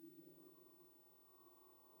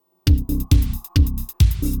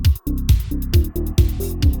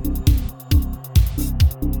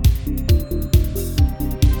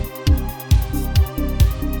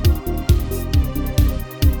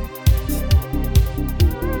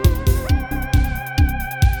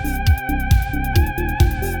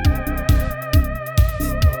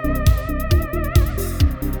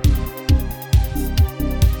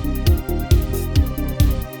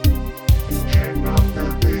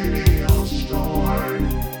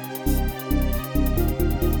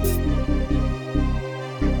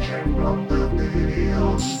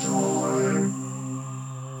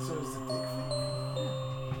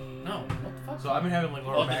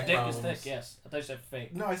is thick, yes. I thought you said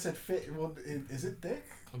fake. No, I said fit. Well, is it thick?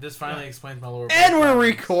 This finally explains my lower. And we're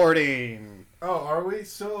recording. Oh, are we?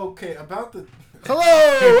 So, okay, about the...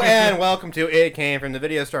 Hello, and welcome to It Came From The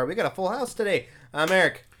Video Store. We got a full house today. I'm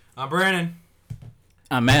Eric. I'm Brandon.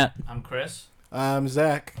 I'm Matt. I'm Chris. I'm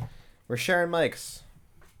Zach. We're sharing mics.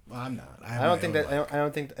 Well, I'm not. I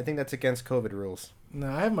think that's against COVID rules. No,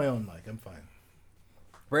 I have my own mic. I'm fine.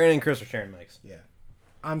 Brandon and Chris are sharing mics. Yeah.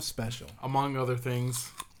 I'm special. Among other things.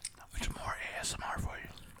 Which more ASMR for you?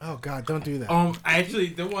 Oh, God, don't do that. I actually,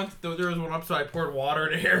 there was one episode I poured water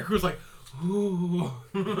and Eric was like, ooh.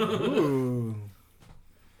 Ooh.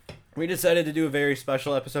 We decided to do a very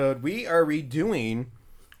special episode. We are redoing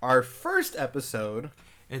our first episode.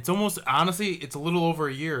 It's almost, honestly, it's a little over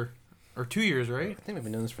a year. Or 2 years, right? I think we've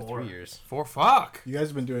been doing this for 3 years. Fuck. You guys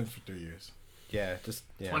have been doing this for 3 years. Yeah.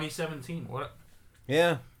 2017. What?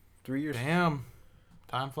 Yeah, 3 years. Damn.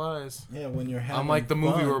 Time flies. Yeah, when you're having Unlike the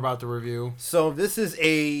movie fun. we're about to review. So this is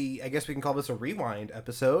I guess we can call this a rewind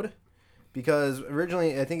episode. Because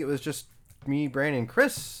originally, I think it was just me, Brandon, and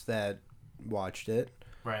Chris that watched it.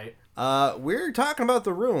 Right. We're talking about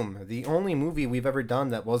The Room, the only movie we've ever done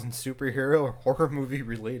that wasn't superhero or horror movie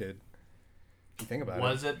related. If you think about it.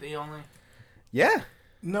 Was it the only? Yeah.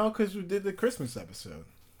 No, because we did the Christmas episode.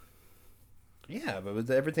 Yeah, but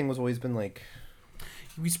everything was always been like...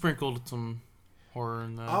 We sprinkled some horror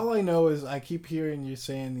in that. All I know is I keep hearing you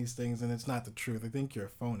saying these things, and it's not the truth. I think you're a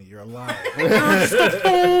phony. You're a liar.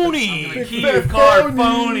 Phony! I'm gonna keep your card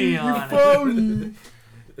phony on You're it. phony.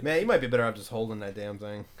 Man, you might be better off just holding that damn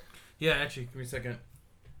thing. Yeah, actually, give me a second.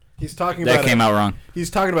 He's talking That about came out wrong. He's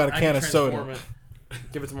talking about a I can can of soda. transform it.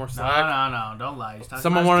 Give it some more No, slack. no, don't lie. He's talking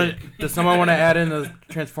Someone about want his dick. Does someone want to add in the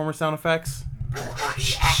Transformer sound effects?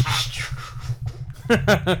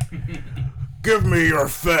 Give me your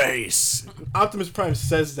face. Optimus Prime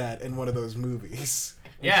says that in one of those movies.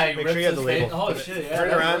 Yeah, he Make rips sure you have his the label. face. Oh shit! Yeah, Turn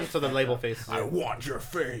it that's around right. so the label faces I you. want your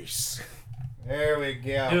face. There we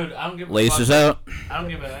go. Dude, I don't give a Laces fuck. out. I don't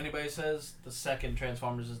give a anybody says the second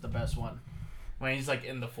Transformers is the best one. When he's like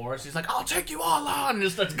in the forest, he's like, "I'll take you all on," and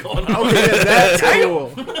just starts going on. Okay, that's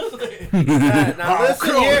cool. Now listen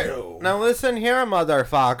kill here. you. Now listen here,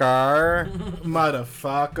 motherfucker.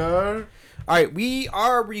 Motherfucker. All right, we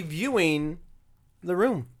are reviewing The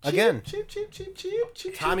Room again. Cheap.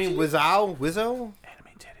 Tommy Wiseau.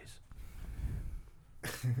 Anime titties.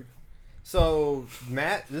 So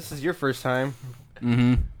Matt, this is your first time.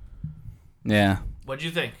 Mm-hmm. Yeah, What'd you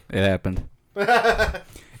think? it happened.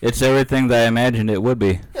 It's everything that I imagined it would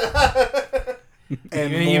be.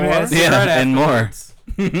 And You even more. had a cigarette Yeah, and more.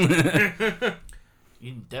 afterwards.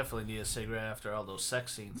 You definitely need a cigarette after all those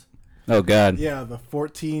sex scenes. Oh, God. Yeah, the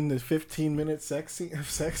 14 to 15 minute sex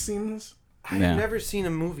scenes. I've Yeah. never seen a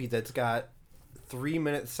movie that's got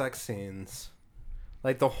 3-minute sex scenes,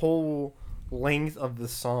 like the whole length of the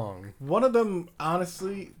song. One of them,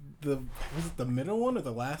 honestly, was it the middle one or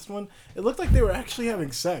the last one? It looked like they were actually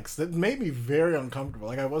having sex. That made me very uncomfortable.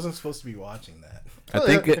 Like I wasn't supposed to be watching that. I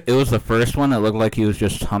think it was the first one that looked like he was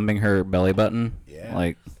just humping her belly button. Yeah.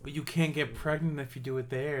 Like, But you can't get pregnant if you do it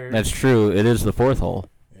there. that's true. It is the fourth hole.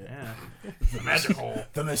 Yeah. It's a magic hole.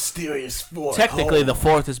 The mysterious fourth. Technically, the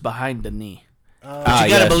fourth is behind the knee. Ah,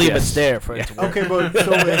 You gotta yes, believe yes. it's there for it to work. Okay, but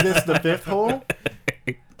so is this the fifth hole?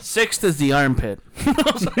 Sixth is the armpit.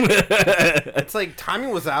 It's like Tommy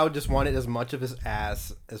Wiseau just wanted as much of his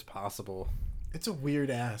ass as possible. It's a weird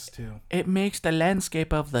ass too. It makes the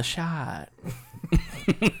landscape of the shot.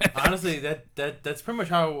 Honestly, that's pretty much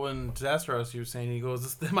how when Disaster House, he was saying, he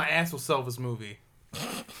goes, my ass will sell this movie.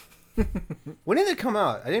 When did it come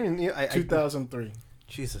out? I didn't even. 2003.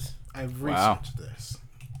 Jesus. I've Wow. researched this.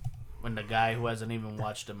 When the guy who hasn't even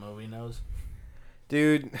watched a movie knows.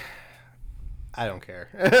 Dude, I don't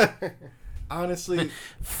care. Honestly,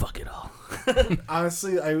 Fuck it all.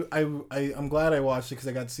 honestly, I'm glad I watched it because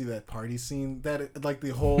I got to see that party scene. That like the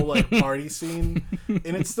whole like party scene,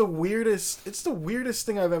 and it's the weirdest. It's the weirdest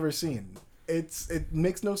thing I've ever seen. It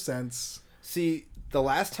makes no sense. See, the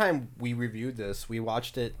last time we reviewed this, we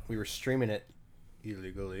watched it. We were streaming it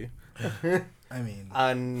illegally I mean,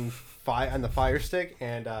 on the Fire Stick,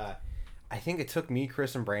 and I think it took me,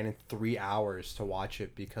 Chris, and Brandon 3 hours to watch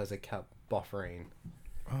it because it kept buffering.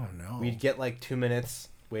 oh no. We'd get like 2 minutes,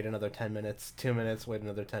 wait another 10 minutes, 2 minutes, wait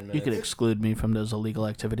another 10 minutes. You could exclude me from those illegal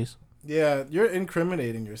activities. Yeah, you're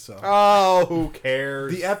incriminating yourself. Oh, who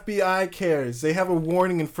cares? The FBI cares. They have a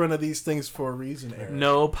warning in front of these things for a reason, Eric.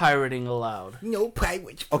 No pirating allowed. No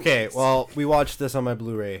pirate. Okay, well, we watched this on my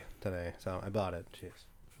Blu-ray today, so I bought it. Jeez.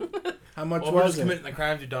 How much Well, we're was just it? committing the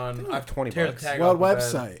crimes you've done. I have $20. Tear the tag What off the bed.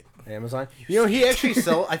 website? Amazon. You know, he actually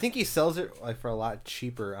I think he sells it like for a lot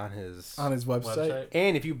cheaper on his website.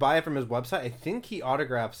 And if you buy it from his website, I think he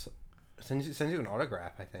sends you an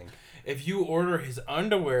autograph. I think. If you order his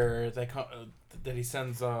underwear that he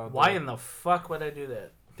sends, Why in the fuck would I do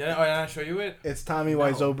that? Did I show you it? It's Tommy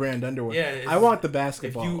Wiseau brand underwear. Yeah, I want the If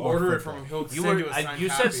basketball. you or order it football. from him, he'll You send you a signed you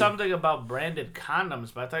copy. said something about branded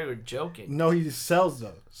condoms, but I thought you were joking. No, he just sells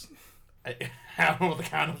those. I don't know what the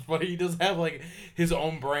condoms, but he does have like his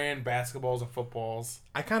own brand basketballs and footballs.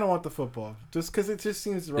 I kind of want the football, just because it just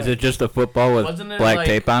seems right. Is it just a football with Wasn't it black like-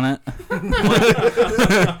 tape on it?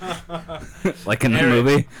 Like in the Eric,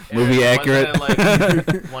 movie? Movie Eric, accurate? wasn't it,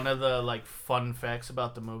 like, one of the like fun facts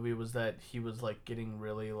about the movie was that he was like getting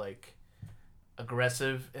really like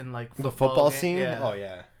aggressive in like The football game. scene? Yeah. Oh,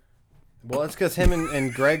 yeah. Well, it's because him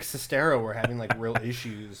and Greg Sestero were having, like, real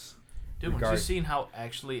issues. Dude, regard- have you seen how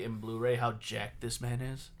actually in Blu-ray how jacked this man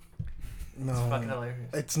is? no, It's fucking hilarious.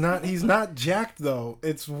 it's not. He's not jacked though.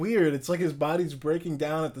 It's weird. It's like his body's breaking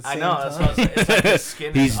down at the I same know. time. That's what I was, it's like his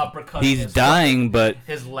skin is uppercutting. He's his dying, but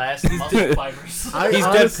His last muscle fibers. He's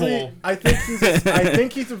honestly, Deadpool. I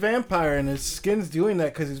think he's a vampire, and his skin's doing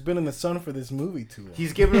that because he's been in the sun for this movie too long.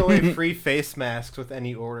 He's giving away free face masks with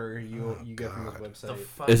any order you get from his The website.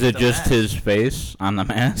 fuck is it the just mask? his face on the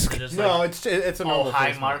mask? Just No, like, it's a oh, normal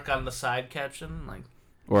high face mark on the side caption, like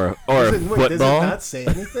Or a Wait, does it football? not say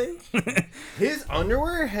anything? His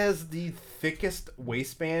underwear has the thickest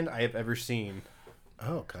waistband I have ever seen.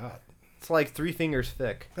 Oh God, It's like 3 fingers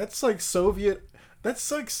thick. that's like Soviet. That's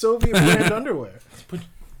like Soviet brand underwear.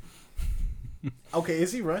 Okay,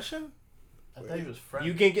 is he Russian? I thought he was French.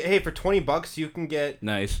 You can get for $20 you can get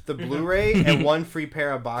Nice. the Blu-ray and 1 free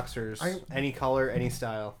pair of boxers, I- any color, any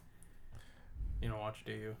style. You don't watch,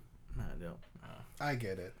 do you? No, I don't. I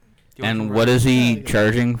get it. Do you watch And the what is he Yeah.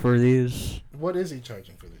 charging for these? What is he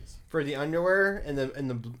charging for these? For the underwear and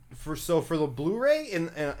for the Blu-ray and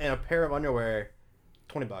a pair of underwear,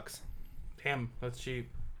 $20. Damn, that's cheap.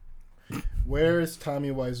 Where is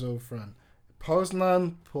Tommy Wiseau from?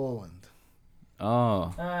 Poznan, Poland.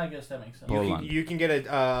 Oh. I guess that makes sense. Hold You on. can, you can get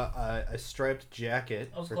a striped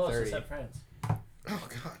jacket I was for close. I 30. said France. Oh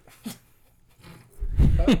God.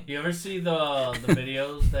 You ever see the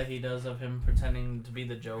videos that he does of him pretending to be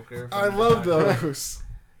the Joker? from I the love Dark Knight? those.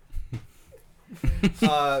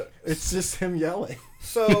 Uh, It's just him yelling.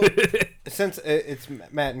 so since it's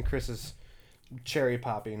Matt and Chris's cherry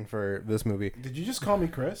popping for this movie, Did you just call me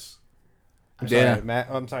Chris? I'm Yeah. sorry, Matt.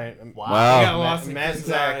 I'm sorry. Wow. I Wow. got lost in Matt Chris's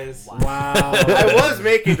Zach. eyes. Wow. I was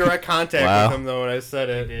making direct contact Wow. with him though when I said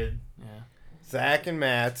He it. did. Yeah. Zach and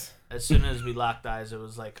Matt. As soon as we locked eyes, it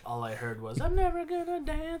was like all I heard was, "I'm never gonna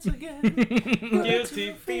dance again."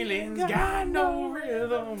 Guilty feelings got no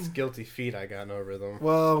rhythm. It's guilty feet. I got no rhythm.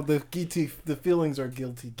 Well, the feelings are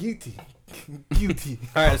guilty. Guilty.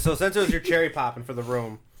 All right. So since it was your cherry popping for the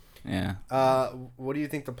room, Yeah. what do you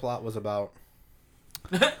think the plot was about?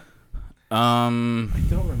 I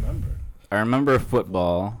don't remember. I remember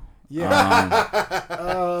football.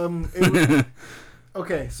 Yeah. It was,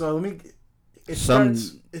 okay, so let me. It Some-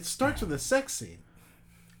 starts with a sex scene.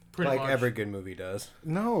 Pretty Like much. every good movie does.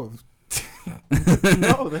 No.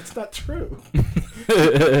 No, that's not true.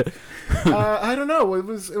 I don't know. It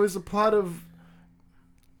was a plot of.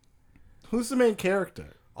 Who's the main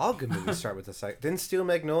character? All good movies start with a sex. Didn't Steel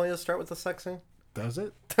Magnolias start with a sex scene? Does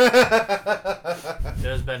it?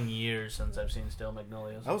 There's been years since I've seen Steel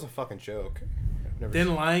Magnolias. That was a fucking joke. I've never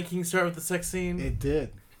Didn't Lion King start with the sex scene? It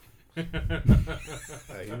did. I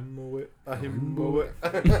know it. I know it.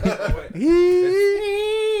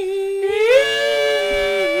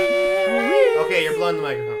 Okay, you're blowing the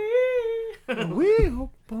microphone. We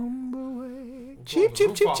hope away. Cheap, Who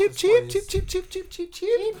cheap, cheap, bought cheap, this cheap, place? cheap, cheap, cheap, cheap, cheap,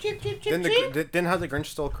 cheap, cheap, cheap. Didn't How the Grinch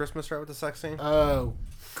Stole Christmas start with a sex scene? Oh,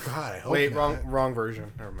 God, I hope Wait, not. wrong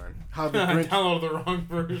version. Never mind. How the I Grinch? downloaded the wrong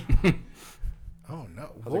version. Oh no.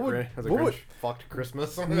 How What the would- Grinch fucked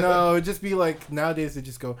Christmas. No, it'd just be like nowadays they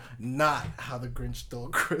just go not how the Grinch stole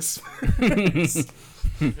Christmas,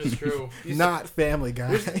 It's true. not Family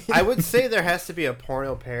Guy. I would say there has to be a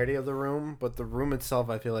porno parody of The Room, but The Room itself,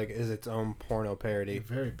 I feel like, is its own porno parody,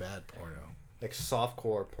 Very bad porno. like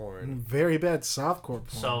softcore porn. Very bad softcore porn.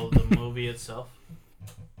 So the movie itself.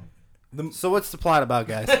 So what's the plot about,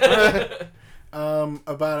 guys?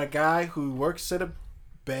 About a guy who works at a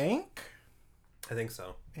bank. I think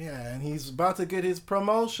so. Yeah, and he's about to get his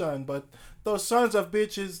promotion, but those sons of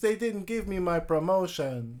bitches, they didn't give me my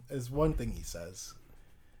promotion, is one thing he says.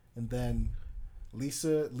 And then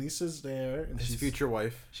Lisa's there, and His she's future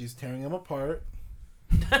wife. she's tearing him apart.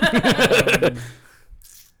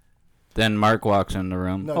 Then Mark walks in the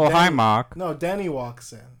room. No, Oh, hi, Danny- Mark. No, Danny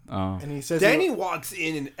walks in. Oh. And he says... Danny walks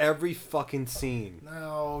in every fucking scene.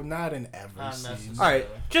 No, not in every Not scene. necessarily. All right.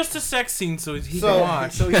 Just a sex scene so he So, can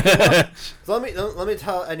watch. so, you can watch. So let me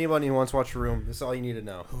tell anyone who wants to watch Room. This is all you need to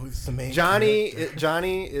know. Who's the main Johnny character?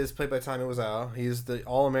 is played by Tommy Wiseau. He's the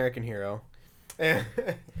all-American hero,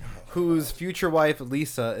 whose future wife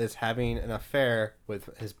Lisa is having an affair with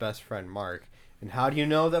his best friend Mark. And how do you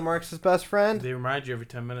know that Mark's his best friend? They remind you every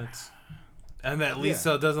 10 minutes. And that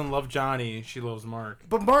Lisa doesn't love Johnny. She loves Mark.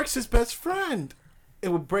 But Mark's his best friend. It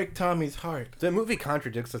would break Tommy's heart. The movie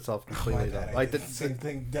contradicts itself completely, though. Like the same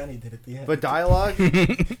thing Danny did at the end. But dialogue,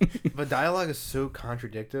 is so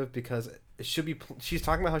contradictive because it should be. She's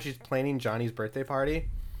talking about how she's planning Johnny's birthday party,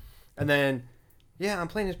 and then, yeah, I'm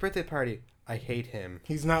planning his birthday party. I hate him.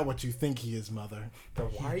 He's not what you think he is, mother.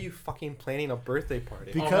 But why are you fucking planning a birthday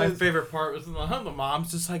party? My Because- favorite part was the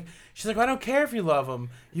mom's just like, she's like, I don't care if you love him.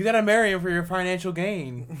 You gotta marry him for your financial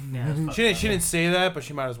gain. Yeah, She didn't say that, but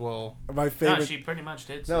she might as well. My No, favorite. she pretty much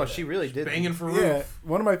did. No, say she that. really did. Banging for Yeah, Ruth.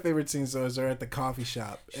 one of my favorite scenes though is they're at the coffee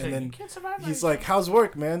shop, She's and like, then "You can't survive he's by like, "How's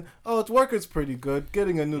work, man? Oh, it's working's pretty good.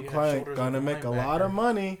 Getting a new Yeah, client, shoulders gonna of a make a lot of linebacker."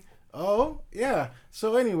 money." Oh, yeah.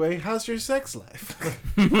 So anyway, how's your sex life?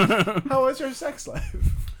 How is your sex life?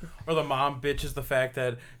 Or the mom bitches the fact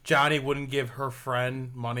that Johnny wouldn't give her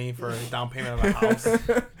friend money for a down payment on a house.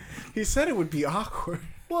 He said it would be awkward.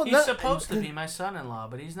 Well, He's not- supposed to be my son-in-law,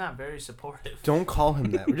 but he's not very supportive. Don't call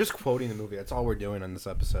him that. We're just quoting the movie. That's all we're doing on this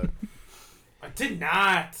episode. I did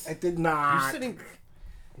not. I did You're not. sitting.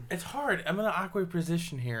 It's hard. I'm in an awkward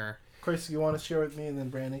position here. Chris, you want to share with me, and then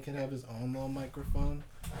Brandon can have his own little microphone.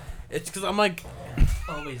 It's because I'm like,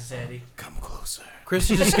 Always Zaddy. Come closer. Chris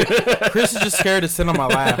is just scared to sit on my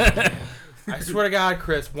lap. I swear to God,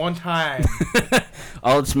 Chris, one time.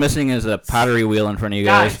 All it's missing is a pottery wheel in front of you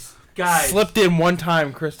guys. Guys. Slipped in one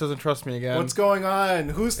time. Chris doesn't trust me again. What's going on?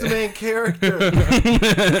 Who's the main character?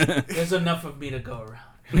 There's enough of me to go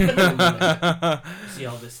around. See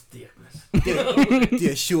all this thickness.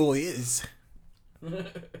 There sure is.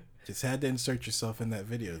 Just had to insert yourself in that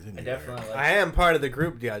video, didn't I you? definitely like. I am part of the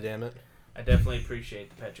group. Goddammit. I definitely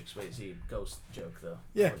appreciate the Patrick Swayze ghost joke, though.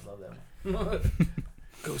 Yeah. I always love that one.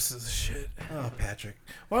 Ghost is shit. Oh, Patrick.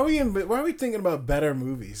 Why are we thinking about better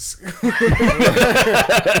movies?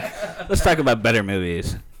 Let's talk about better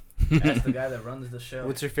movies. That's the guy that runs the show.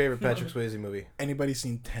 What's your favorite Patrick Swayze movie? Anybody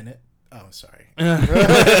seen Tenet? Oh, sorry.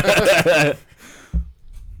 Ghost?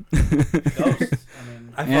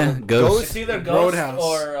 I mean, Yeah, Ghost. it's either Ghost Roadhouse.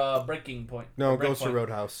 or Breaking Point. No, Or Ghost or Breakpoint.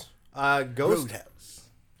 Roadhouse. Ghost. Roadhouse.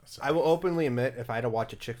 I will openly admit, if I had to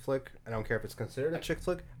watch a chick flick, I don't care if it's considered a chick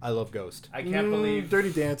flick, I love Ghost. I can't believe.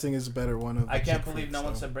 Dirty Dancing is a better one of the I can't chick believe flicks, no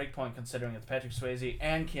one though. said Breakpoint, considering it's Patrick Swayze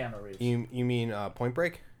and Keanu Reeves. You mean Point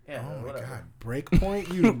Break? Yeah, Oh my whatever. god.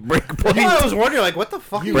 Breakpoint? You Breakpoint. Well, I was wondering, like, what the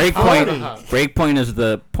fuck? You are you talking Breakpoint. about? Breakpoint is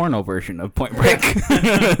the porno version of Point Break.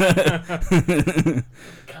 Condom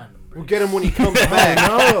We'll break. get him when he comes back.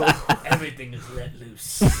 no. Everything is let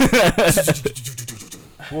loose.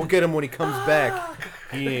 We'll get him when he comes back.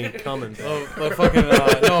 He ain't coming back. Oh, the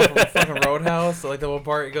fucking Roadhouse. Like the one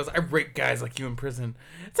part, he goes, "I rape guys like you in prison."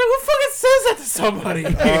 It's like, who fucking says that to somebody?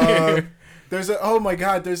 Oh my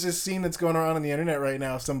god, there's this scene that's going around on the internet right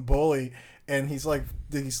now, some bully, and he's like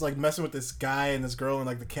messing with this guy and this girl in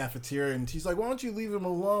like the cafeteria, and he's like, why don't you leave him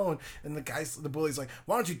alone? And the bully's like,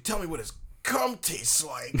 why don't you tell me what his cum tastes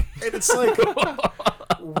like? And it's like,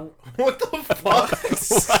 What the fuck?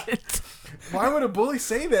 What? why would a bully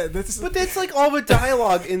say that? But that's like all the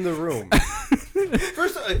dialogue in the room.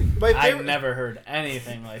 First, my I've favorite, never heard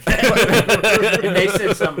anything like that. And they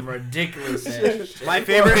said some ridiculous shit. my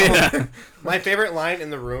favorite, my favorite line in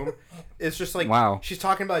the room is just like, Wow. she's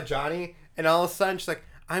talking about Johnny, and all of a sudden she's like,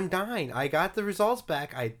 "I'm dying. I got the results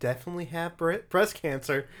back. I definitely have breast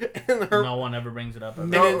cancer." And her, No one ever brings it up. and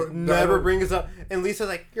No, it never no. brings up. And Lisa's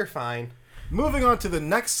like, "You're fine." Moving on to the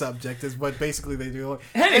next subject is what basically they do.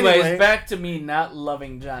 Anyways, Anyway, back to me not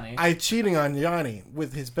loving Johnny. I cheating on Johnny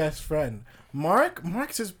with his best friend.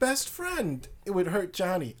 Mark's his best friend. It would hurt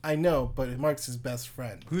Johnny. I know, but Mark's his best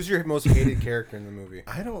friend. Who's your most hated character in the movie?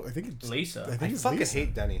 I think it's Lisa. I think I it's fucking Lisa.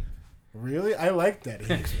 hate Denny. Really? I like Daddy.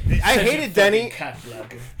 I hated Denny.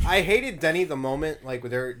 Cockblocker. I hated Denny the moment like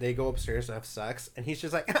where they go upstairs to have sex, and he's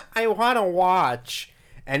just like, "I want to watch."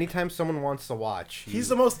 Anytime someone wants to watch, He's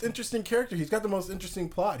the most interesting character. He's got the most interesting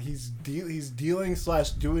plot. He's dealing / doing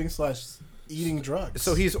 / eating drugs.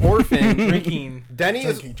 so he's orphaned. Drinking. Denny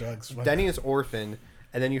is drinking drugs. Denny is orphaned,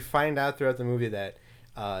 and then you find out throughout the movie that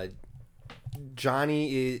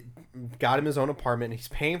Johnny got him his own apartment. He's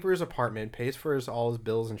paying for his apartment, pays for all his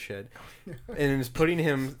bills and shit, and is putting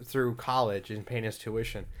him through college and paying his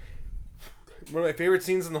tuition. One of my favorite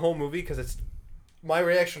scenes in the whole movie because it's my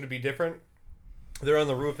reaction would be different. They're on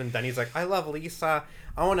the roof and Denny's like, "I love Lisa.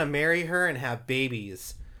 I want to marry her and have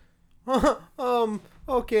babies."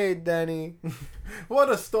 Okay, Denny. What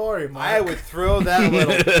a story, Mark. I would throw that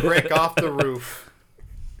little brick off the roof.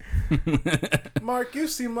 Mark, you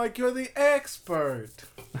seem like you're the expert.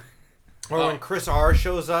 Or when Chris R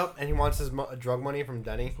shows up and he wants his drug money from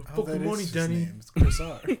Denny. Oh, that money, is his Denny. name. It's Chris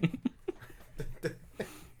R.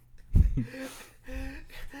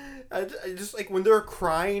 I just like when they're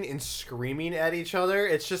crying and screaming at each other,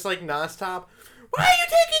 it's just like nonstop. Why are you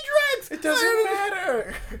taking drugs? It doesn't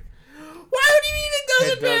matter. Why do you mean it It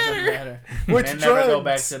doesn't doesn't matter? matter. Which And never go drugs?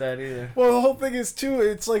 back to that either. Well, the whole thing is too.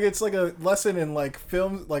 It's like a lesson in like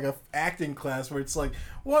film, like a acting class, where it's like,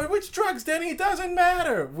 well, which drugs, Denny? It doesn't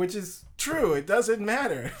matter. Which is true. It doesn't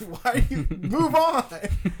matter. Why do you move on?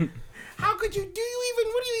 How could you? What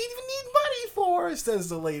do you even need money for? Says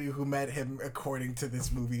the lady who met him, according to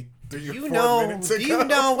this movie. Do you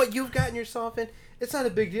know what you've gotten yourself in? It's not a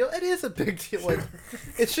big deal. It is a big deal. Like,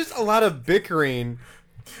 it's just a lot of bickering.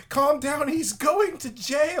 Calm down. He's going to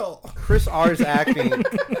jail. Chris R's acting.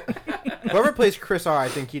 Whoever plays Chris R, I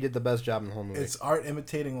think he did the best job in the whole movie. It's art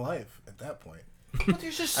imitating life at that point. But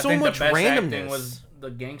there's just I so think much the best randomness. acting was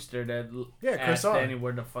the gangster that Yeah, Chris asked R. Danny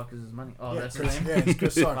where the fuck is his money. Oh, Yeah, that's Chris, his yeah, name? it's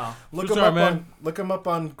Chris R. Wow. Look Chris him R, up man.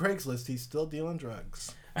 on Craigslist. He's still dealing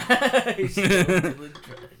drugs. He's still dealing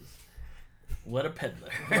drugs. What a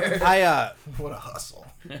peddler. What a hustle.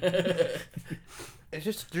 It's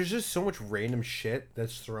just there's just so much random shit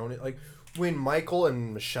that's thrown in. Like when Michael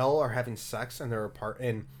and Michelle are having sex in their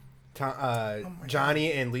apartment,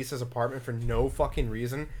 Johnny and Lisa's apartment for no fucking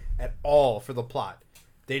reason at all for the plot.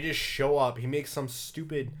 They just show up. He makes some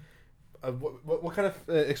stupid. What kind of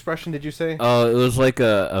expression did you say? Oh, it was like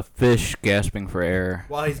a fish gasping for air.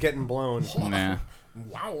 While he's getting blown. Nah.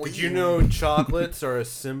 Wow. Did you know chocolates are a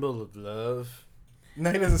symbol of love? No,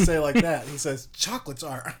 he doesn't say it like that. He says chocolates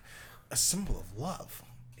are a symbol of love.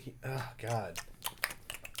 Oh God.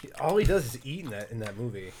 All he does is eat in that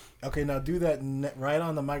movie. Okay, now do that right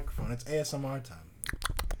on the microphone. It's ASMR time.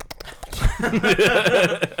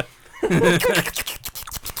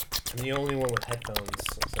 I'm the only one with headphones,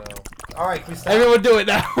 so. All right, can we stop? Everyone do it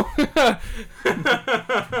now.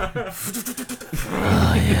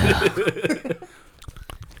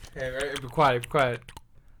 Okay, right, be quiet, be quiet.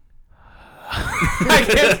 I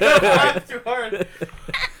can't do it. It's too hard.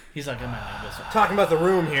 He's like, I'm not this one. Talking about the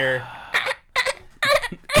room here.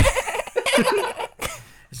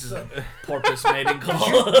 This is a porpoise mating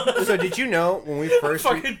call. So did you know when we first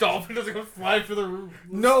Fucking dolphin doesn't go fly through the roof.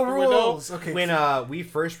 No the window? rules. Okay. when we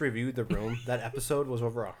first reviewed The Room, that episode was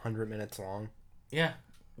over 100 minutes long. Yeah,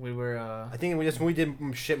 we were. I think we did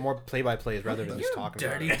shit more play-by-plays rather than just talking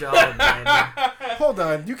Dirty about it. dog, man. Hold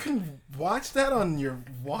on. You can watch that on your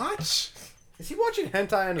watch? Is he watching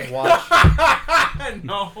hentai on his watch?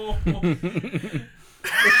 No.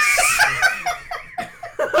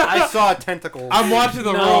 I saw tentacles. I'm watching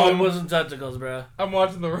the No, it room. wasn't tentacles, bro. I'm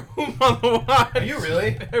watching the room on the watch. Are you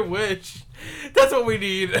really? I wish. That's what we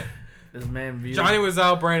need. This man viewed. Johnny was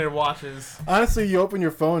out, Brandon watches. Honestly, you open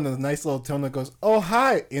your phone and there's a nice little tone that goes, "Oh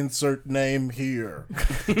hi, insert name here."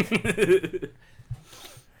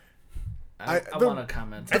 I the- want to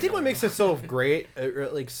comment. I think what makes it so great,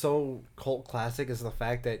 like so cult classic, is the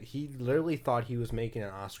fact that he literally thought he was making an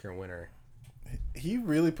Oscar winner. He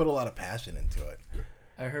really put a lot of passion into it.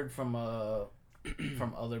 I heard from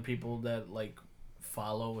other people that like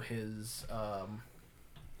follow his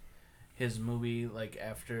movie like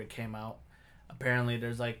after it came out. Apparently,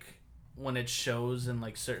 there's like when it shows in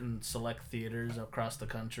like certain select theaters across the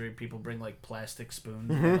country, people bring like plastic spoons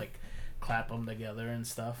and like clap them together and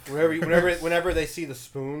stuff. Whenever they see the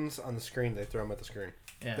spoons on the screen, they throw them at the screen.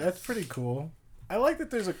 Yeah, That's pretty cool. I like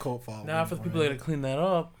that there's a cult following. Now for the people that gotta clean that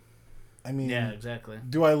up. I mean, yeah, exactly.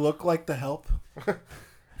 do I look like the Help?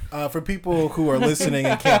 For people who are listening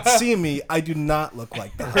and can't see me, I do not look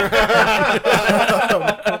like the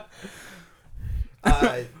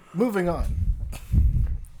Help. Moving on.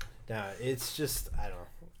 Nah, it's just I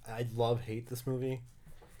don't know. I hate this movie.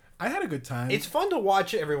 I had a good time. It's fun to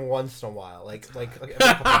watch it every once in a while, like every couple of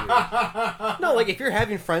years. No, like if you're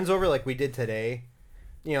having friends over, like we did today.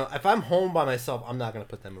 You know, if I'm home by myself, I'm not gonna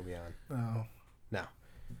put that movie on. no.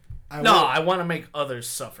 No. No, I want to make others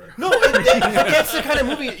suffer. No, that's the kind of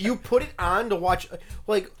movie you put it on to watch.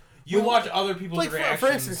 Like You watch other people's like reactions. for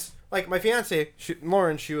instance, like my fiance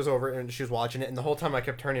Lauren, she was over and she was watching it, and the whole time I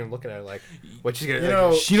kept turning and looking at her like, "What she's gonna?" You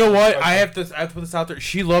know, You know what? I have to put this out there.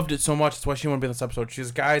 She loved it so much. That's why she wanted to be in this episode.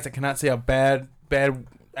 She's guys, I cannot say how bad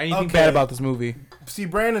anything Okay. bad about this movie. See,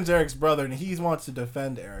 Brandon's Eric's brother, and he wants to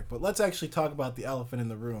defend Eric. But let's actually talk about the elephant in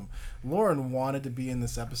the room. Lauren wanted to be in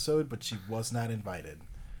this episode, but she was not invited.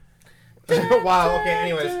 Wow. Okay.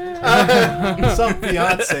 Anyways. Some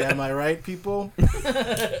fiance, am I right, people?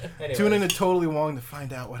 Anyways. Tune in to Totally Wong to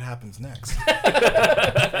find out what happens next.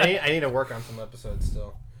 I need to work on some episodes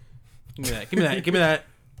still. Give me that. Give me that. Give me that.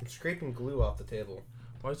 I'm scraping glue off the table.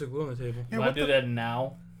 Why is there glue on the table? Yeah, Do I what do the- that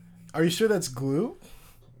now? Are you sure that's glue?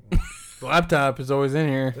 The laptop is always in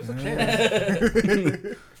here. There's a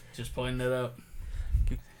chance. Just pointing it up.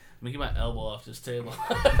 Let me get my elbow off this table.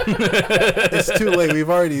 It's too late.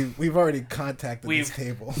 We've already contacted this We've-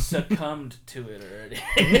 table. Succumbed to it already.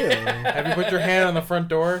 Really? Have you put your hand on the front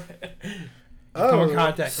door? Come in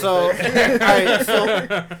contact So, with it. alright,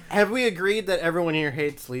 so have we agreed that everyone here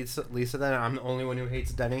hates Lisa then? I'm the only one who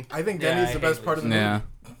hates Denny? I think Yeah, Denny's I the hate best part of the Yeah.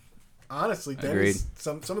 movie. Honestly, Agreed. Denny's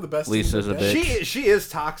some of the best. Lisa's scenes a of Denny. bitch. She is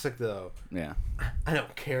toxic though. Yeah. I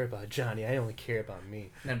don't care about Johnny. I only care about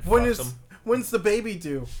me. And When fuck is 'em. when's the baby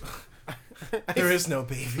due? There is no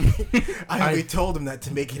baby. I only told him that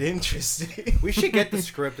to make it interesting. We should get the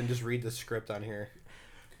script and just read the script on here.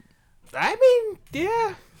 I mean,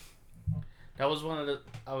 yeah. That was one of the.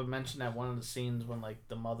 I would mention that one of the scenes when like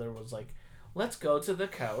the mother was like, "Let's go to the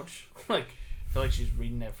couch." Like, I feel like she's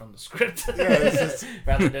reading it from the script. it's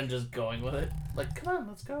rather than just going with it. Like, come on,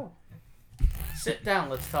 let's go. Sit down,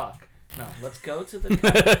 let's talk. No, let's go to the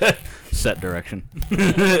couch. Set direction.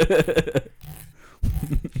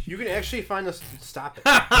 You can actually find the stop it.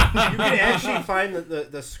 You can actually find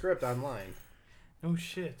the script online. Oh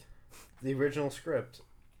shit. The original script.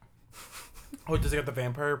 Oh, does it got the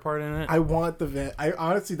vampire part in it? I want the van. I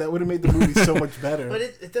honestly, that would have made the movie so much better. But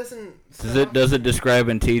it doesn't. Does it describe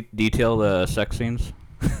in detail the sex scenes?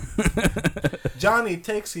 Johnny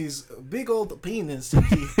takes his big old penis and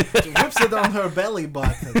he whips it on her belly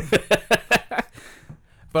button.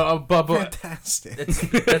 But Fantastic.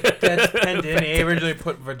 that's penned in. He originally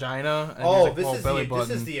put vagina. And Oh, he's like, belly this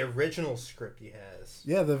button. is the original script he has.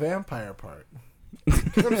 Yeah, the vampire part.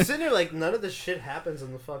 Because I'm sitting there like none of this shit happens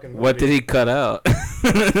in the fucking movie. What did he cut out?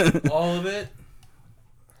 all of it.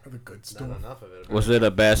 The good Not stuff. enough of it. Was it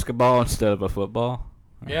a basketball instead of a football?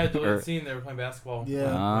 Yeah, the Or- scene they were playing basketball.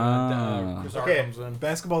 Yeah. Chris Okay. comes in.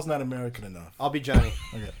 Basketball's not American enough. I'll be Johnny.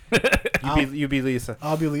 Okay. You be Lisa.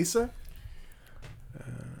 I'll be Lisa.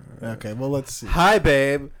 Okay, well let's see. Hi,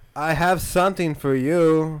 babe. I have something for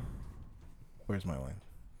you. Where's my line?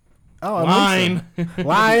 Oh, I'm Line. Lisa.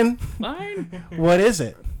 Line. Fine. What is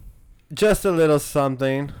it? Just a little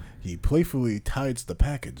something. He playfully tides the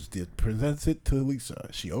package that presents it to Lisa.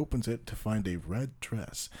 She opens it to find a red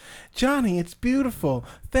dress. Johnny, it's beautiful.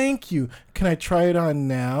 Thank you. Can I try it on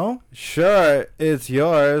now? Sure, it's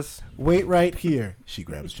yours. Wait right here. She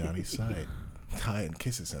grabs Johnny's side, tie, and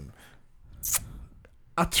kisses him.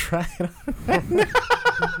 I'll try it on.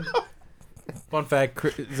 Fun fact: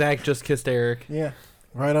 Zach just kissed Eric. Yeah,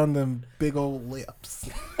 right on them big old lips.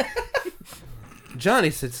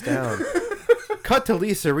 Johnny sits down. Cut to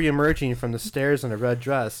Lisa reemerging from the stairs in a red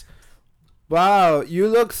dress. Wow, you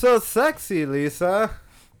look so sexy, Lisa.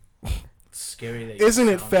 It's scary that you Isn't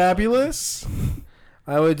it sound fabulous?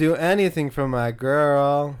 I would do anything for my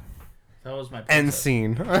girl. like- That was my End princess.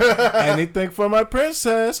 scene. Anything for my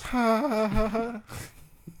princess. Ha ha ha ha.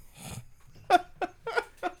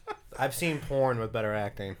 I've seen porn with better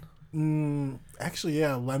acting. Actually,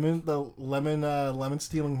 yeah, lemon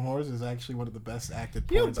stealing whores is actually one of the best acted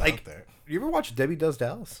You know, porns like- out there. You ever watch Debbie Does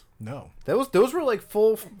Dallas? No, Those were like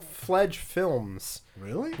full-fledged films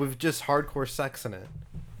really? with just hardcore sex in it.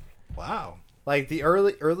 Wow. Like the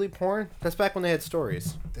early porn. That's back when they had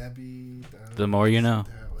stories. Debbie. The more you know.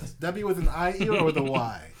 Dallas. Debbie with an I-E or with a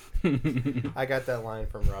Y? I got that line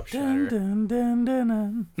from Rob Schneider. Dun, dun, dun,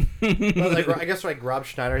 dun. But, like, I guess like Rob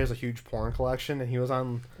Schneider has a huge porn collection, and he was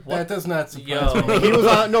on. That does not surprise Yo. me. He was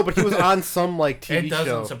on but he was on some like TV It doesn't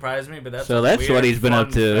show. surprise me, but that's So a that's weird, what he's been fun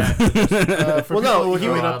up to. fact. For Well, no, people he looking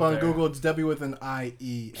it was up out on there. Google, it's Debbie with an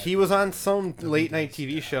I-E. He was on some late night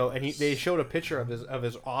TV show, and they showed a picture of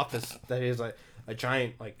his office that is a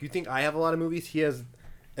giant. Like, you think I have a lot of movies? He has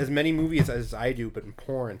as many movies as I do, but in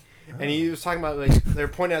porn. And he was talking about like they're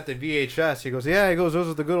pointing out the VHS. He goes, "Yeah," he goes, "Those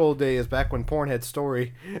are the good old days back when porn had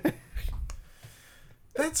story."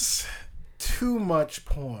 That's too much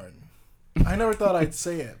porn. I never thought I'd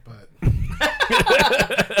say it, but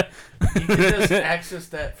You can just access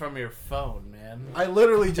that from your phone, man. I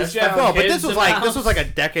literally just Don't you have found. No, but Kids this was in like the a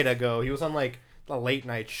decade ago. He was on like a late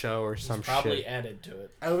night show or some Probably shit. added to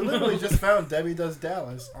it. I literally just found Debbie Does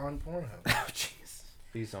Dallas on Pornhub. Oh, jeez.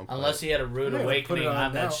 Please don't. Play Unless it. he had a rude I'm gonna put awakening it on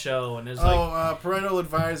on now. that show and is like, Parental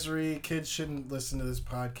advisory. Kids shouldn't listen to this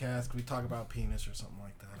podcast. We talk about penis or something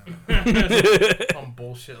like that. Some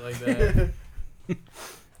bullshit like that.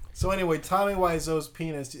 So anyway, Tommy Wiseau's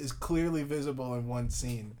penis is clearly visible in one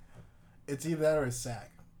scene. It's either that or his sack.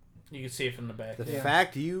 you can see it from the back. The Yeah.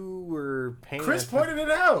 fact you were paying. Chris pointed it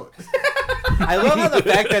out. I love how the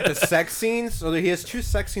fact that the sex scenes. So he has 2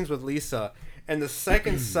 sex scenes with Lisa, and the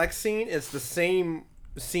second sex scene is the same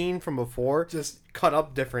scene from before, Just cut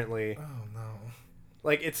up differently. oh no,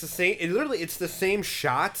 Like it's the same. It's the same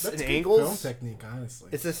shots that's and good angles. film technique, honestly.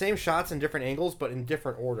 It's the same shots in different angles, but in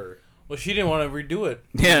different order. Well, she didn't want to redo it.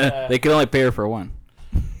 Yeah, they could only pay her for one.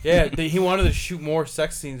 Yeah, he wanted to shoot more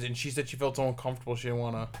sex scenes, and she said she felt so uncomfortable she didn't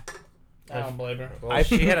want to. I don't blame her. Well,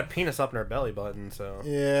 she had a penis up in her belly button, so.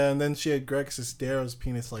 Yeah, and then she had Greg Sestero's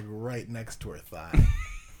penis like right next to her thigh.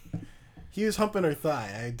 He was humping her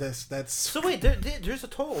thigh. That's So wait, there's a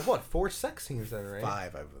total of what, 4 sex scenes then, right?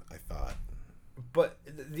 5. I thought. But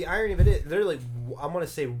the irony of it is, they're like, I'm gonna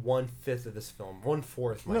say 1/5 of this film,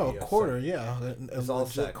 1/4 might No, be a quarter. sex. Yeah, It's all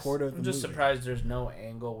legit sex. quarter of the I'm just movie. surprised there's no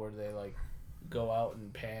angle where they like go out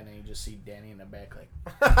and pan and you just see Danny in the back like,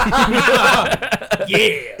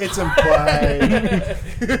 yeah. It's implied.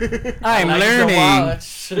 I'm I like to learning.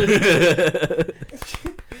 watch.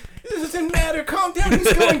 It doesn't matter. Calm down.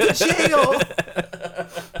 He's going to jail.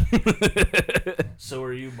 So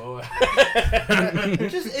are you, boy.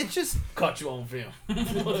 It's just Caught you on film.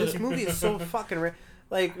 this movie is so fucking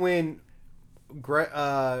like when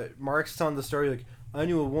Mark's telling the story, like, I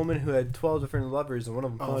knew a woman who had 12 different lovers, and one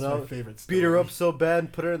of them Oh, found it's my out, favorite. beat her story. up so bad, and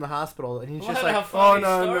put her in the hospital, and he's just What a like, funny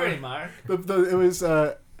oh, no, story, no. Mark. It was.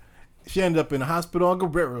 She ended up in a hospital on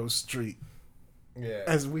Guerrero Street, yeah.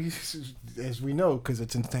 as we know, because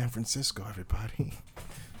it's in San Francisco. Everybody,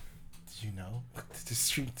 did you know? The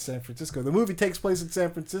street in San Francisco. The movie takes place in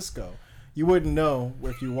San Francisco. You wouldn't know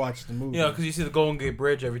if you watched the movie. Yeah, because you see the Golden Gate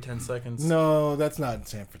Bridge every 10 seconds. No, that's not in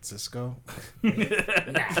San Francisco. They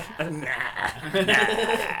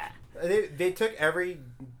took every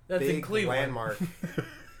That's in big Cleveland. landmark,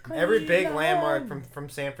 every big landmark from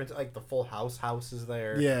San Francisco, like the Full House is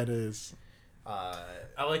there. Yeah, it is.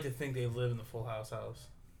 I like to think they live in the Full House house.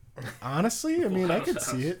 Honestly, I mean, I could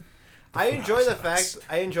see it. I enjoy the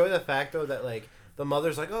fact though that like the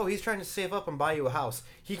mother's like, oh, he's trying to save up and buy you a house.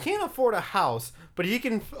 He can't afford a house, but he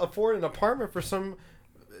can afford an apartment for some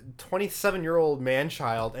 27-year-old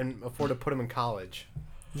man-child and afford to put him in college.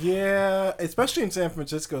 Yeah, especially in San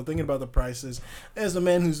Francisco, thinking about the prices. As a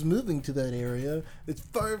man who's moving to that area, it's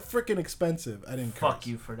freaking expensive. I didn't Fuck curse.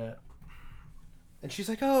 you for that. And she's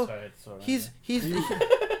like, oh, Sorry, it's all right. he's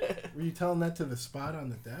Were you telling that to the spot on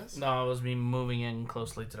the desk? No, it was me moving in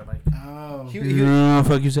closely to the mic. Oh. he, No,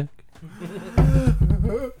 fuck you, Zach.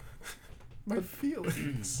 My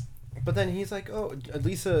feelings. but then he's like, oh,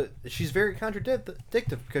 Lisa, she's very contradictory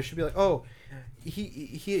because she'll be like, oh,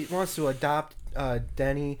 he wants to adopt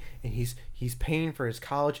Denny, and he's paying for his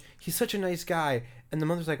college. He's such a nice guy. And the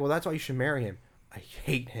mother's like, well, that's why you should marry him. I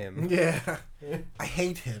hate him. Yeah. I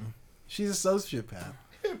hate him. She's a sociopath.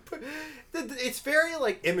 It's very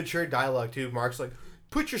like immature dialogue too. Mark's like,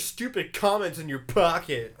 put your stupid comments in your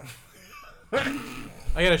pocket.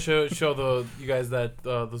 I gotta show you guys that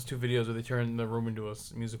those 2 videos where they turn the room into a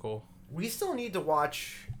musical. We still need to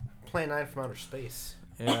watch Plan 9 from Outer Space.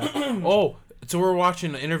 Yeah. Oh, so we're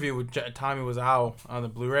watching an interview with Tommy Wiseau on the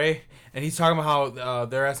Blu-ray, and he's talking about how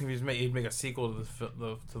they're asking if he'd make a sequel to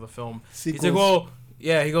the film. He's like, Sequels. well,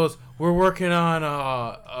 yeah. He goes, we're working on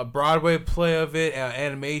a Broadway play of it,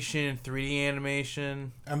 animation, 3D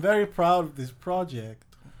animation. I'm very proud of this project.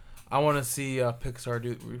 I want to see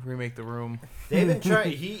Pixar remake The Room. They've been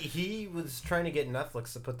trying. He was trying to get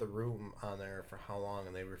Netflix to put The Room on there for how long,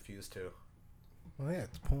 and they refused to. Well, yeah,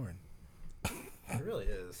 it's porn. It really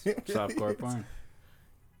is. Softcore porn.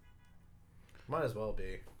 Might as well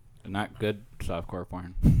be. Not good softcore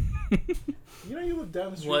porn. You know, you live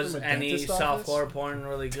down the street Was from a any dentist office? softcore porn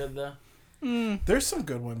really good though? There's some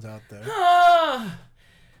good ones out there.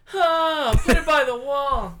 Put it by the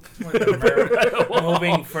wall.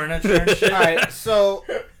 Moving furniture and shit. All right, so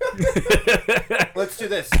let's do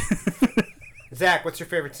this. Zach, what's your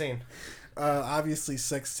favorite scene? Obviously,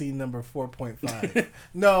 sex scene number 4.5.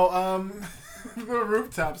 No, the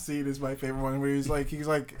rooftop scene is my favorite one. Where he's like,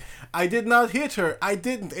 I did not hit her. I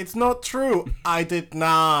didn't. It's not true. I did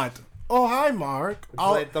not. Oh, hi, Mark. It's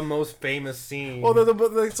like the most famous scene. Well,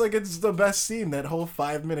 it's the best scene. That whole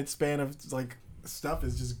 5-minute span of like stuff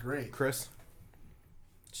is just great. Chris.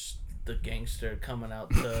 The gangster coming out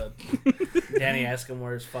to Danny asking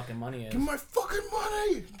where his fucking money is. Give me my fucking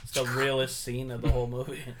money. It's the realest scene of the whole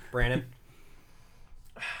movie. Brandon.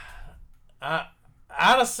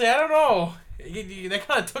 Honestly, I don't know. They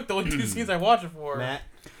kind of took the only two scenes I watched it for. Matt.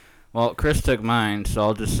 Well, Chris took mine, so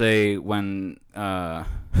I'll just say when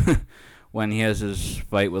when he has his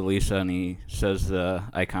fight with Lisa and he says the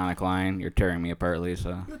iconic line, "You're tearing me apart,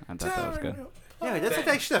 Lisa." I thought that was good. Yeah, that's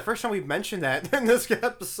actually the first time we've mentioned that in this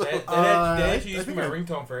episode. That actually used to be my I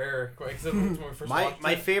ringtone for Eric. Like, 'cause when we first watched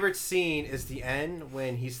My it. favorite scene is the end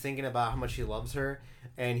when he's thinking about how much he loves her,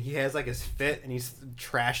 and he has like his fit, and he's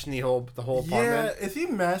trashing the whole apartment. Yeah, is he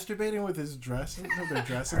masturbating with his dress? Their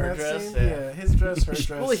dress in Her that dress, scene? yeah. Yeah, his dress, her dress.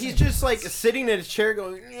 Well, he's just like sitting in a chair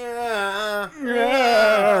going, yeah.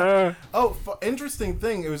 Oh, interesting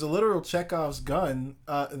thing. It was a literal Chekhov's gun.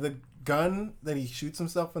 The gun that he shoots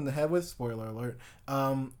himself in the head with, spoiler alert,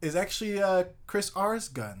 is actually Chris R's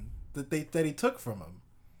gun that he took from him.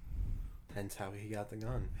 Hence how he got the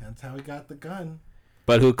gun. That's how he got the gun.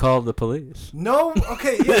 But who called the police? No,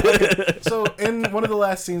 okay, yeah. Okay. So in one of the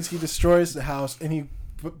last scenes, he destroys the house and he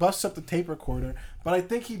busts up the tape recorder. But I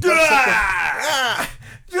think he busts up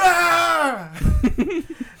the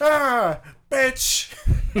bitch.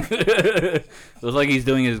 It was like he's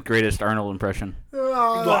doing his greatest Arnold impression. You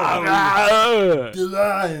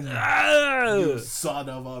son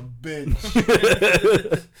of a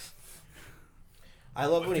bitch. I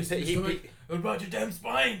love when What about your damn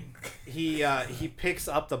spine? he picks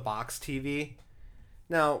up the box TV.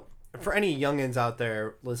 Now, for any youngins out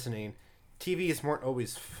there listening, TVs weren't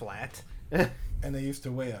always flat. And they used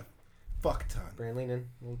to weigh a fuck ton. Brand, lean in a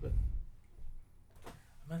little bit. I'm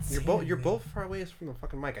not You're saying both far away from the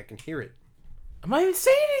fucking mic. I can hear it. I'm not even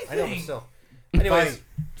saying I know, anything. but still. Anyways,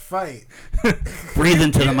 Fight. Breathe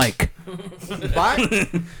into the mic.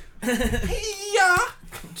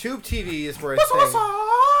 tube TVs were a thing.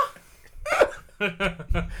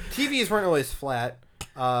 TVs weren't always flat.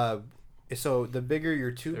 So the bigger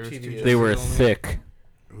your tube There was TV two is, They were Only- thick.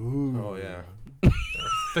 Ooh. oh yeah.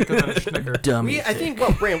 Thicker than a Snicker. Dummy. I think.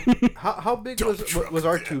 Well, Bram, how big was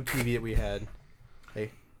our tube TV that we had?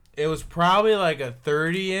 It was probably like a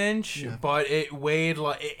 30-inch, Yeah. but it weighed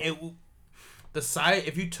like the size.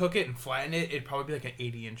 If you took it and flattened it, it'd probably be like an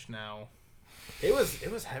 80-inch now. It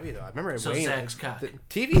was heavy though. I remember it So weighing. Zach's cock. The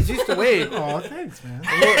TVs used to weigh. Oh, thanks, man.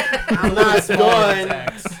 I'm not done.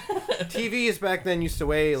 Zach's. TVs back then used to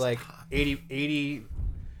weigh like 80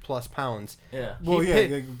 plus pounds. Yeah. Well, He yeah,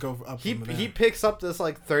 picked- they go up He from there. he picks up this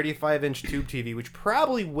like 35-inch tube TV, which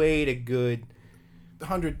probably weighed a good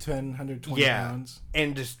 110, 120 Yeah. pounds.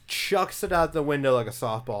 and just chucks it out the window like a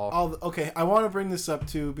softball. Okay, I want to bring this up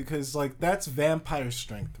too because like that's vampire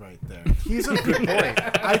strength right there. He's a good point.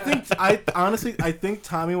 I honestly think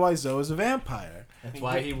Tommy Wiseau is a vampire. That's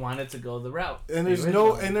why he wanted to go the route. And there's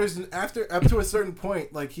up to a certain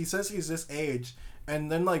point, like he says he's this age,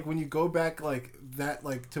 and then like when you go back like that,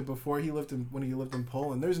 like to before when he lived in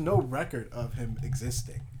Poland, there's no record of him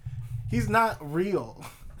existing. He's not real.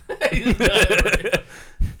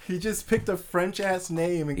 He just picked a French ass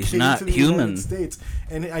name and He's came not to the human. United States,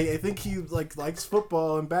 and I think he like likes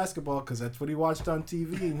football and basketball because that's what he watched on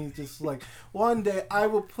TV, and he's just like, one day I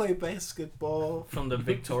will play basketball. From the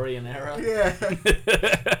Victorian era. Yeah.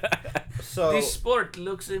 So This sport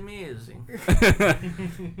looks amazing.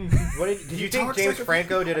 what did you think talks James like a-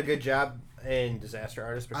 Franco did a good job in Disaster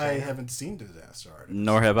Artist? I portraying him? haven't seen Disaster Artist.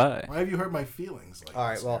 Nor have I. Why have you hurt my feelings? Like All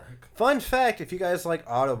right, this, well, Eric? fun fact: if you guys like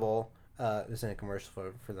Audible, this isn't a commercial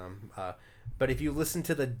for them, but if you listen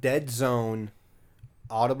to the Dead Zone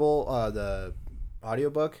Audible, the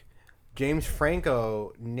audiobook, James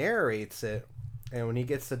Franco narrates it, and when he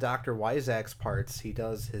gets to Dr. Weizsack's parts, he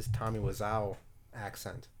does his Tommy Wiseau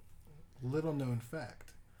accent. Little known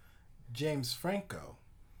fact: James Franco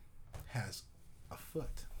has a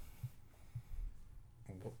foot.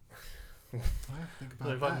 Think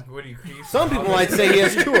about that. What do you? Some people might say he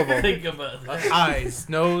has two of them. Think about that. Eyes,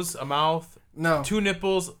 nose, a mouth, No. 2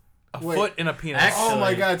 nipples, a Wait. foot, and a penis. Actually, Oh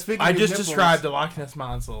my God! Speaking I of just nipples, described the Loch Ness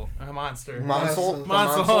monster. Monster. Monsel?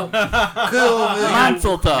 Monsel.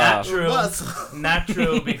 Monselta. Not true. Not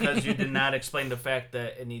true because you did not explain the fact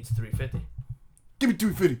that it needs 350. Give me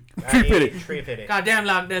 250. Tree fitting. Goddamn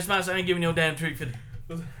Loch Ness monster! I ain't giving you no damn 350.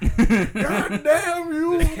 God damn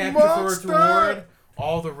you, The Captain Swords monster! Award,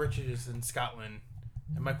 all the riches in Scotland.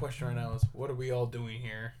 And my question right now is, what are we all doing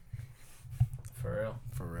here? For real.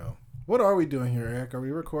 For real. What are we doing here, Eric? Are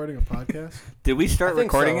we recording a podcast? Did we start I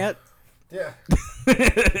think recording so. yet? Yeah.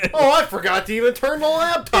 Oh, I forgot to even turn the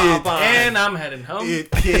laptop on. And I'm heading home.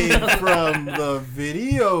 It came from the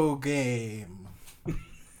video game.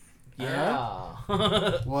 Yeah.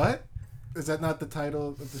 What? Is that not the title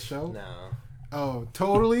of the show? No. Oh,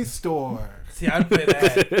 Totally Store. See, I'd play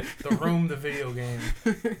that. The Room, the video game.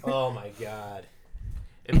 Oh my god.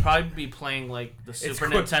 It'd probably be playing like the Super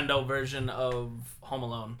quick. Nintendo version of Home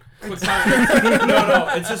Alone. Quick time. no,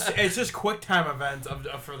 it's just quick time events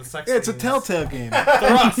for the sex. Yeah, it's a scenes. Telltale game.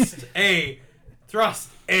 Thrust A, thrust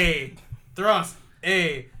A, thrust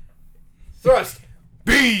A, Thrust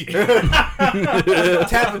B.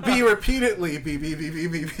 Tap B repeatedly. B, B, B, B,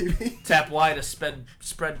 B, B, B. Tap Y to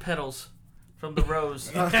spread petals from the rose.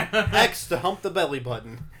 X to hump the belly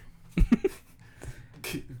button.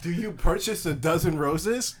 Do you purchase a dozen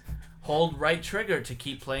roses? Hold right trigger to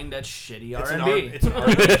keep playing that shitty It's R&B. It's an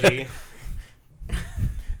RPG.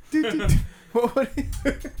 What?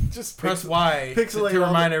 Just press pixel- Y to pixelate all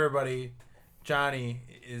remind everybody. Johnny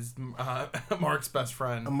is Mark's best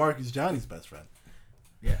friend. Mark is Johnny's best friend.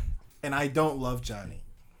 Yeah. And I don't love Johnny.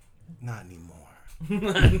 Not anymore.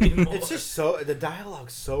 Not anymore. It's just so the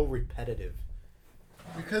dialogue's so repetitive.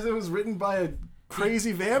 Because it was written by a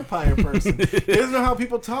crazy vampire person. He doesn't know how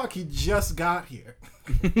people talk. He just got here.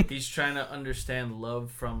 He's trying to understand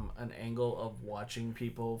love from an angle of watching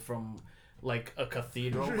people from like a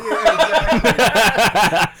cathedral.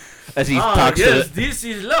 As he talks yes, to this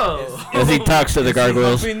is love. as he talks to the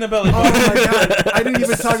gargoyles. Between the belly Oh button. my god! I didn't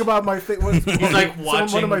even talk about my favorite. He's like One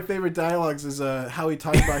watching. of my favorite dialogues is how he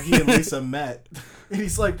talks about he and Lisa met. And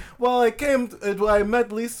he's like, "Well, I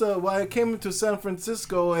met Lisa. Well, I came to San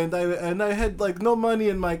Francisco, and I had like no money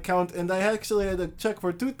in my account, and I actually had a check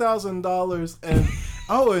for $2,000. And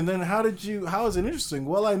oh, and then how is it interesting?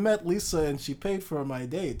 Well, I met Lisa, and she paid for my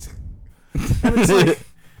date. And it's like,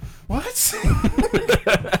 what?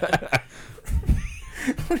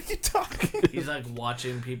 What are you talking? He's like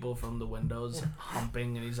watching people from the windows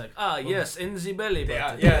humping, and he's like, yes, in the belly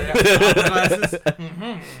button. Yeah. Glasses.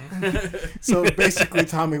 Mm-hmm. So basically,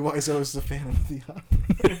 Tommy Wiseau is the fan of the.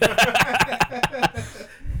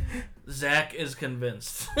 Zach is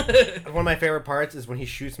convinced. One of my favorite parts is when he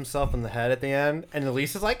shoots himself in the head at the end, and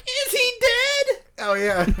Elisa's like, "Is he dead?" Oh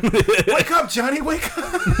yeah! Wake up, Johnny! Wake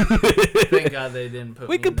up! Thank God they didn't put.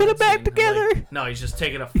 We me could in put that it back scene. together. Like, no, he's just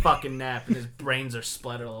taking a fucking nap, and his brains are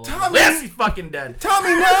splattered all over. Tommy! Yes, he's fucking dead. Tommy,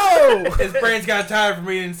 no! His brain's got tired from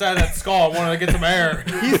being inside that skull. I wanted to get some air.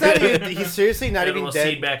 He's seriously not It'll even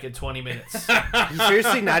see dead. back in 20 minutes. He's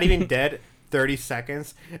seriously not even dead. 30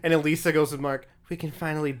 seconds, and Elisa goes with Mark. We can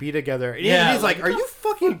finally be together. And Yeah, he's like, "Are you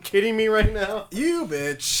fucking kidding me right now?" You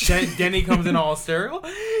bitch! Denny comes in all hysterical.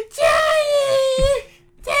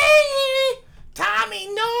 Tommy,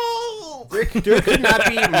 no! There could not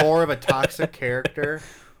be more of a toxic character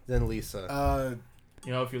than Lisa.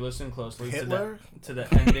 You know, if you listen closely Hitler? to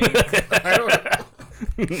the ending,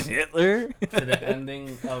 Hitler. to the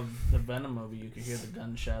ending of the Venom movie, you could hear the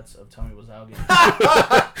gunshots of Tommy Wiseau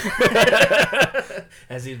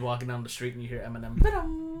as he's walking down the street, and you hear Eminem.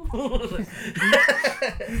 Venom.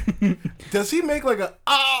 Does he make like a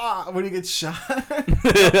when he gets shot?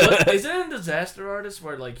 What, is it in Disaster Artist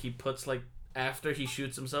where like he puts like after he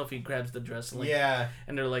shoots himself, he grabs the dress and like, Yeah,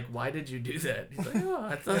 and they're like, "Why did you do that?" He's like, "Oh,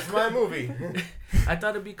 I thought it's my movie. I thought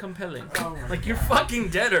it'd be compelling." Like you're fucking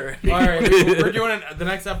dead already. All right, we're doing the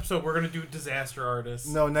next episode. We're gonna do Disaster Artist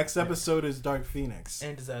No, next episode is Dark Phoenix.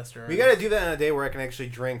 and Disaster We Artist. gotta do that on a day where I can actually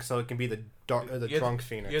drink, so it can be the You drunk have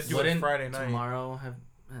Phoenix. to do it Wouldn't Friday night. tomorrow have?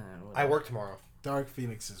 I work tomorrow. Dark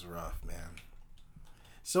Phoenix is rough, man.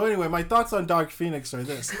 So anyway, my thoughts on Dark Phoenix are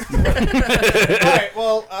this. All right,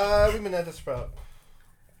 well, we've been at this for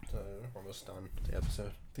almost done the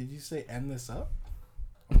episode. Did you say end this up?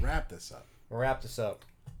 Or wrap this up? We'll wrap this up.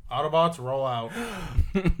 Autobots roll out.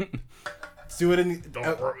 Let's do it in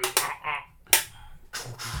the...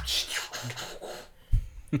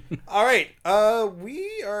 All right,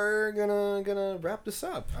 we are gonna wrap this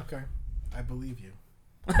up. Okay. I believe you.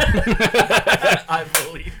 I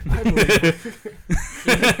believe. I believe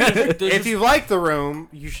you. If you like the room,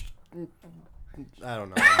 you should. I don't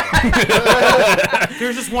know.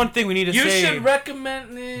 There's just one thing we need to You say. should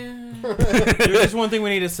recommend. There's just one thing we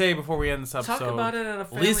need to say before we end this episode. Talk about it at a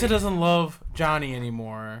family. Lisa doesn't love Johnny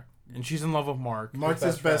anymore, and she's in love with Mark. Mark's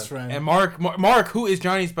his best friend. And Mark, who is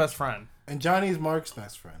Johnny's best friend? And Johnny's Mark's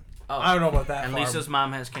best friend. Oh. I don't know about that. And far. Lisa's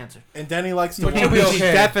mom has cancer. And Denny likes to But watch. you'll be She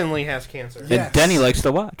okay. definitely has cancer. Yeah. And Denny likes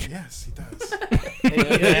to watch. Yes, he does.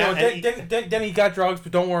 Denny got drugs,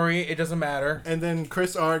 but don't worry, it doesn't matter. And then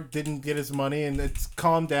Chris Ark didn't get his money, and it's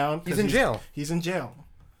calmed down. 'cause He's in jail. He's in jail.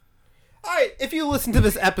 All right, if you listen to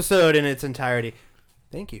this episode in its entirety,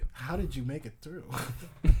 thank you. How did you make it through?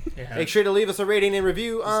 Make sure to leave us a rating and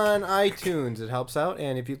review on iTunes. It helps out,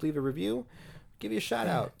 and if you leave a review, give you a shout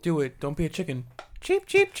out. Do it. Don't be a chicken. Cheap,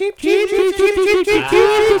 cheap, cheap, Cheep, cheap, cheep, cheep, cheep, cheep,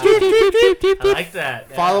 cheep, cheep, cheep, cheep, cheep, I like that.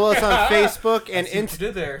 Yeah. Follow us on Facebook and See what you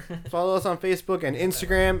did there. follow us on Facebook and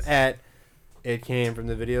Instagram at It Came From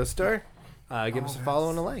the Video Store. Give us a follow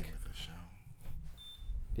and a like.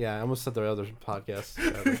 Yeah, I almost said the other podcast.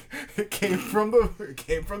 It came from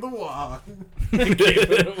the wall.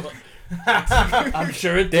 I'm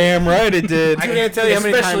sure it did. Damn right it did. I can't tell you how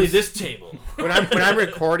many Especially times this table. when I'm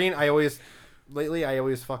recording, I always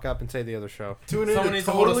fuck up and say the other show. Tune in Someone to needs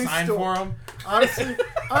to hold a Totally sign Store. for him. Honestly,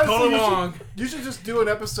 Go you along. you should just do an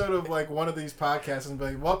episode of like one of these podcasts and be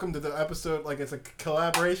like, welcome to the episode, like it's a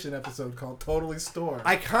collaboration episode called Totally Store.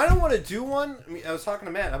 I kind of want to do one. I was talking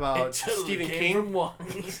to Matt about Until Stephen it came King. from one.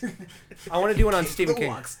 I want to do one on Stephen The King.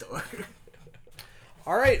 Walk Store.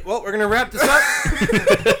 All right, well, we're gonna wrap this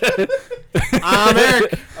up. I'm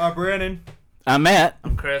Eric, Brandon. I'm Matt.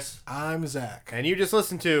 I'm Chris. I'm Zach. and you just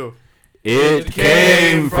listened to. It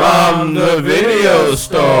came from the video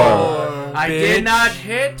store. I did not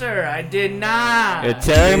hit her. I did not. You're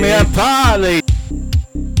tearing me apart, Lisa.